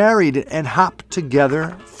get married and hop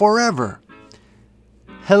together forever."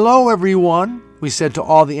 "Hello, everyone," we said to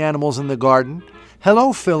all the animals in the garden.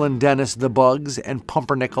 "Hello, Phil and Dennis the bugs, and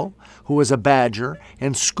Pumpernickel, who is a badger,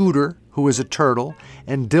 and Scooter, who is a turtle,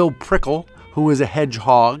 and Dill Prickle, who is a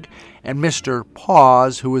hedgehog, and Mr.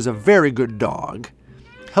 Paws, who is a very good dog.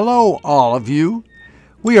 Hello, all of you.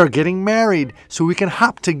 We are getting married so we can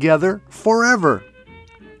hop together forever."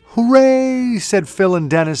 "Hooray!" said Phil and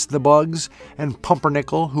Dennis the bugs, and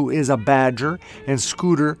Pumpernickel, who is a badger, and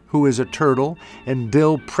Scooter, who is a turtle, and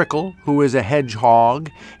Dill Prickle, who is a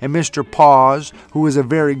hedgehog, and Mr. Paws, who is a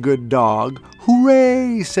very good dog.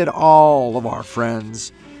 "Hooray!" said all of our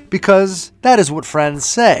friends, because that is what friends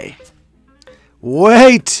say.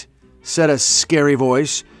 "Wait!" said a scary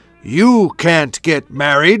voice. "You can't get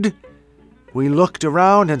married." We looked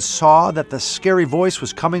around and saw that the scary voice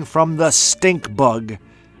was coming from the stink bug.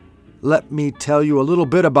 Let me tell you a little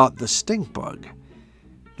bit about the stink bug.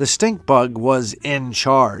 The stink bug was in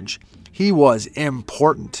charge. He was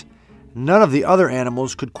important. None of the other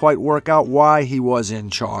animals could quite work out why he was in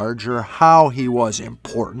charge or how he was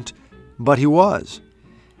important, but he was.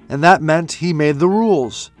 And that meant he made the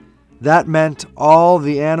rules. That meant all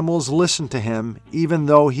the animals listened to him, even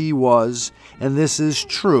though he was, and this is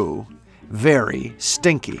true, very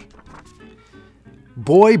stinky.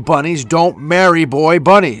 "Boy bunnies don't marry boy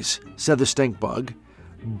bunnies," said the stink bug.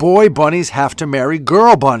 "Boy bunnies have to marry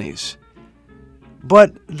girl bunnies."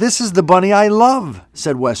 "But this is the bunny I love,"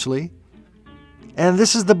 said Wesley. "And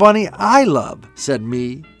this is the bunny I love," said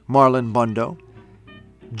me, Marlin Bundo.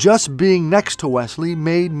 Just being next to Wesley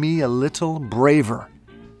made me a little braver.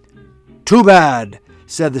 "Too bad,"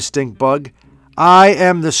 said the stink bug. "I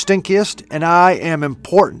am the stinkiest and I am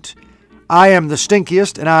important. I am the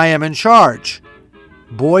stinkiest and I am in charge.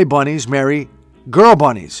 Boy bunnies marry girl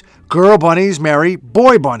bunnies. Girl bunnies marry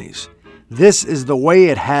boy bunnies. This is the way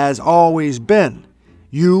it has always been.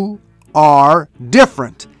 You are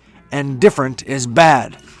different, and different is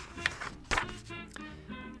bad."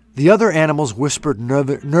 The other animals whispered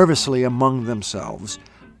nervously among themselves.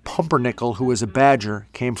 Pumpernickel, who was a badger,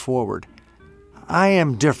 came forward. "I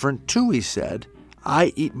am different too," he said.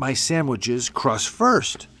 "I eat my sandwiches crust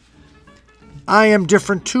first." "I am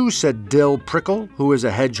different too," said Dill Prickle, who is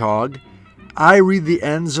a hedgehog. "I read the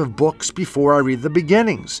ends of books before I read the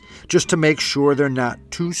beginnings, just to make sure they're not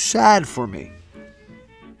too sad for me."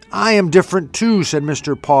 "I am different too," said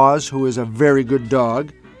Mr. Paws, who is a very good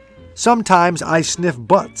dog. "Sometimes I sniff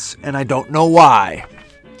butts, and I don't know why."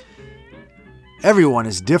 "Everyone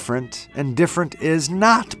is different, and different is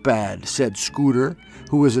not bad," said Scooter,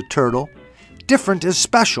 who is a turtle. "Different is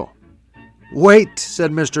special. "Wait,"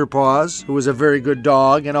 said Mr. Paws, who was a very good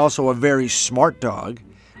dog and also a very smart dog.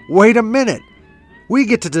 "Wait a minute. We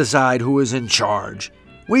get to decide who is in charge.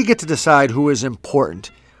 We get to decide who is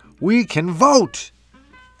important. We can vote."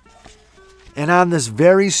 And on this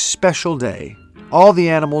very special day, all the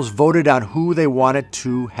animals voted on who they wanted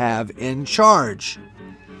to have in charge.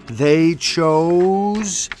 They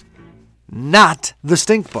chose not the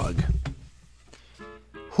stink bug.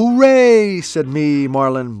 "Hooray," said me,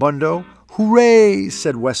 Marlon Bundo. "Hooray,"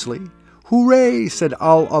 said Wesley. "Hooray," said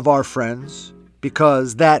all of our friends,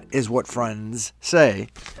 because that is what friends say.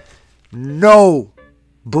 "No,"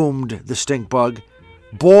 boomed the stink bug.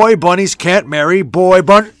 "Boy bunnies can't marry boy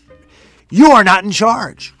bun. You are not in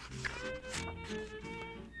charge."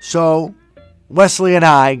 So Wesley and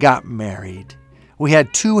I got married. We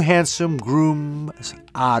had 2 handsome groom's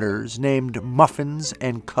otters named Muffins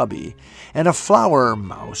and Cubby, and a flower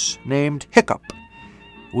mouse named Hiccup.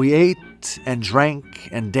 We ate and drank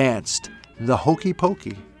and danced the hokey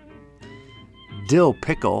pokey. Dill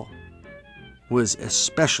pickle was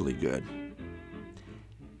especially good.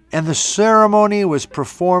 And the ceremony was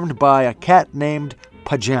performed by a cat named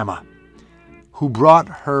Pajama, who brought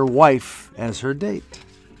her wife as her date.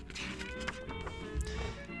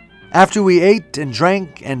 After we ate and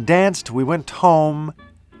drank and danced, we went home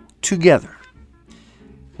together.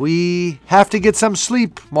 "We have to get some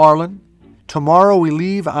sleep, Marlon. Tomorrow we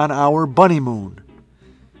leave on our bunny moon."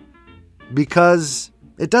 Because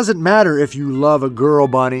it doesn't matter if you love a girl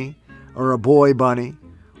bunny or a boy bunny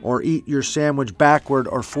or eat your sandwich backward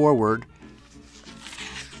or forward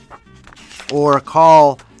or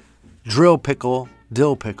call drill pickle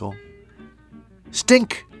dill pickle.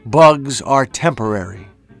 Stink bugs are temporary.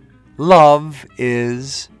 Love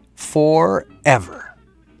is forever.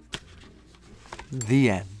 The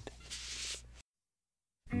end.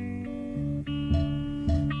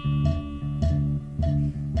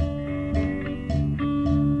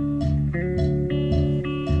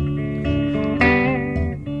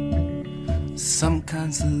 Some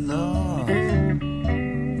kinds of love, a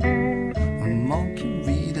monkey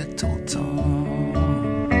read a total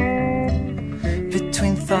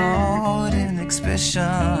between thought and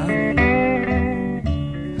expression.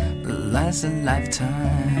 Lies a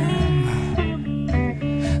lifetime.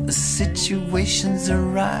 The situations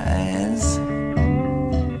arise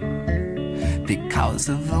because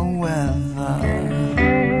of the weather,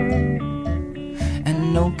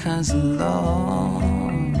 and no kinds of love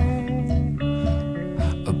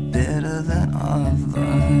are better than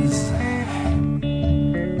others.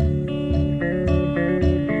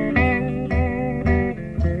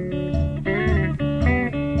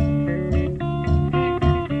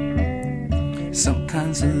 Some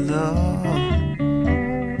kinds of love,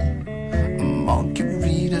 a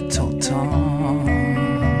margarita total,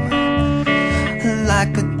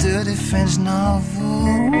 like a dirty French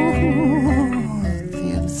novel. The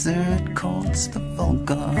absurd courts the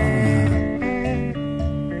vulgar.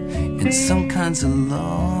 In some kinds of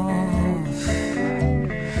love,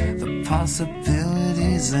 the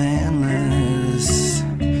possibilities endless,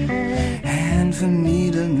 and for me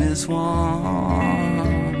to miss one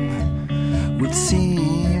would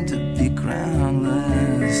seem to be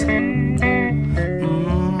groundless.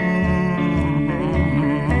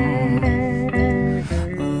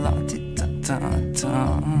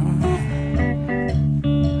 La-di-da-da-da.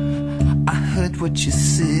 I heard what you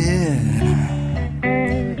said,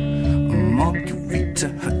 Margarita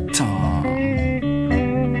Hutton,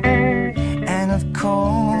 and of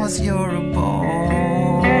course you're a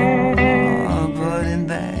bore, but in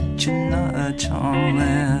that you're not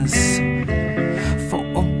charmless.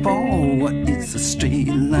 It's a straight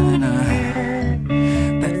liner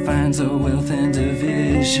that finds a wealth and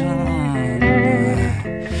division.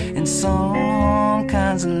 And some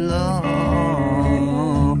kinds of love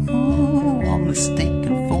are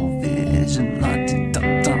mistaken for vision.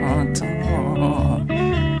 La-di-da-da-da.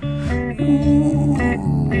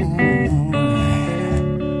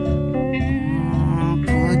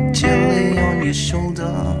 Put jelly on your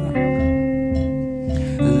shoulder.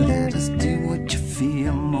 Let us do what you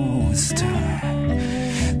feel most,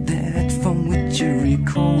 that from which you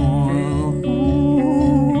recoil,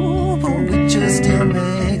 but which still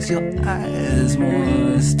makes your eyes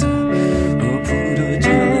moist. Put a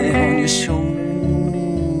jelly on your shoulder,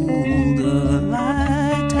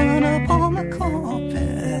 lie down upon the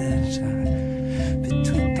carpet,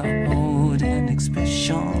 between thought and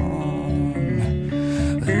expression.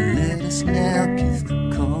 Let us now kiss the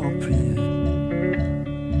culprit.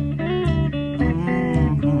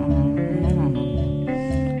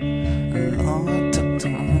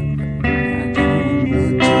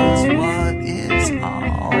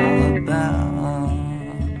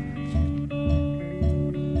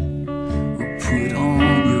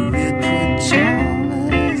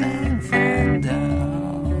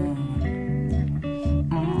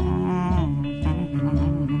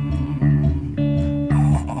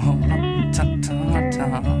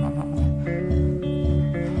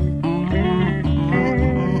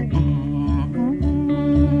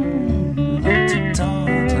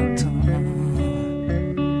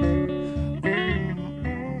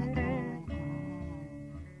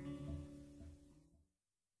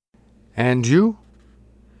 And you?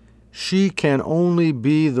 She can only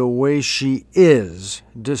be the way she is,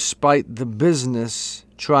 despite the business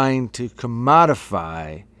trying to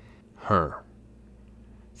commodify her.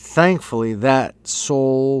 Thankfully, that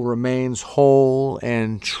soul remains whole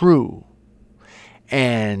and true.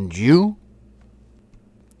 And you?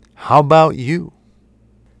 How about you?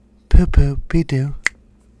 Poo-poo-be-doo.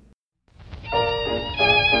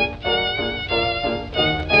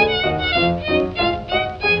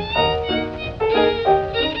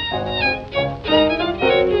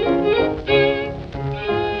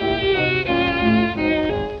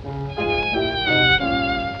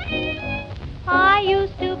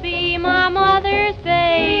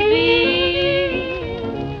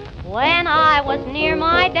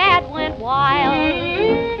 My dad went wild.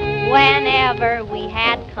 Whenever we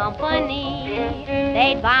had company,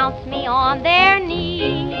 they'd bounce me on their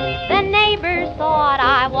knee. The neighbors thought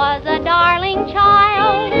I was a darling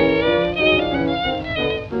child.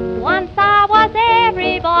 Once I was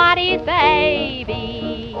everybody's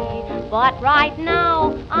baby, but right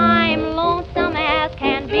now I'm lonesome as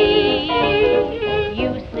can be.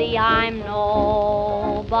 You see, I'm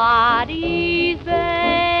nobody's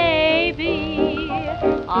baby.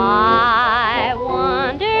 I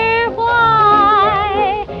wonder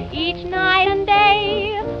why each night and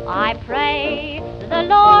day I pray the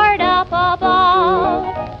Lord up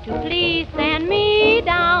above to please send me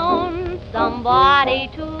down somebody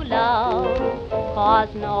to love,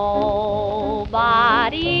 'cause nobody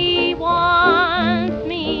wants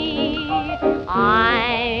me.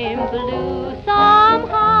 I'm blue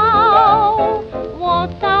somehow.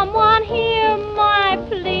 Won't someone hear my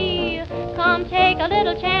plea? Come take a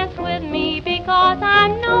little chance with me, because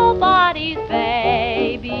I'm nobody's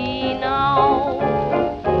baby now.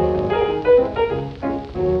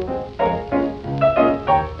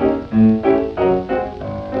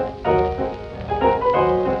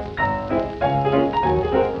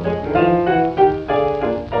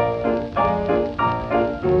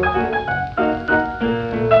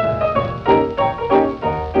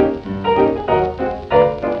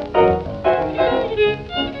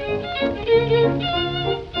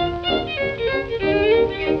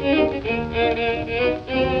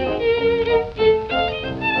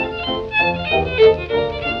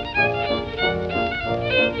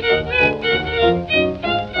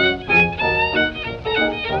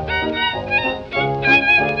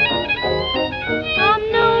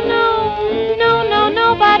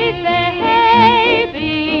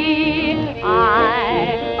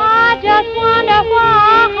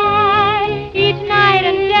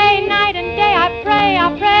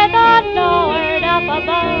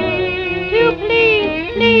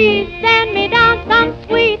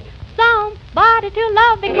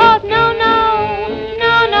 Because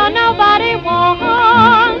nobody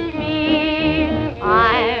wants me.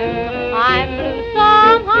 I'm blue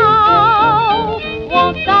somehow.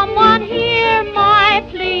 Won't someone hear my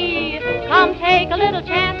plea? Come take a little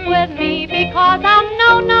chance with me, because I'm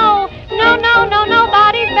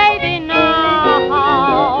nobody's baby now.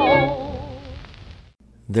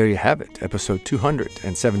 There you have it, episode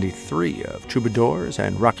 273 of Troubadours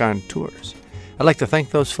and Raconteurs. I'd like to thank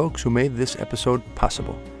those folks who made this episode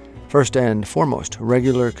possible. First and foremost,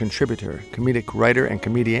 regular contributor, comedic writer and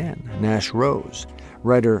comedian Nash Rose,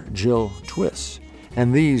 writer Jill Twiss,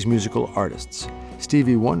 and these musical artists,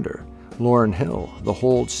 Stevie Wonder, Lauryn Hill, The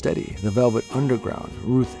Hold Steady, The Velvet Underground,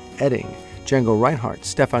 Ruth Edding, Django Reinhardt,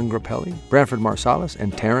 Stefan Grappelli, Branford Marsalis,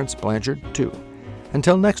 and Terrence Blanchard, too.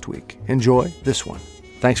 Until next week, enjoy this one.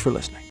 Thanks for listening.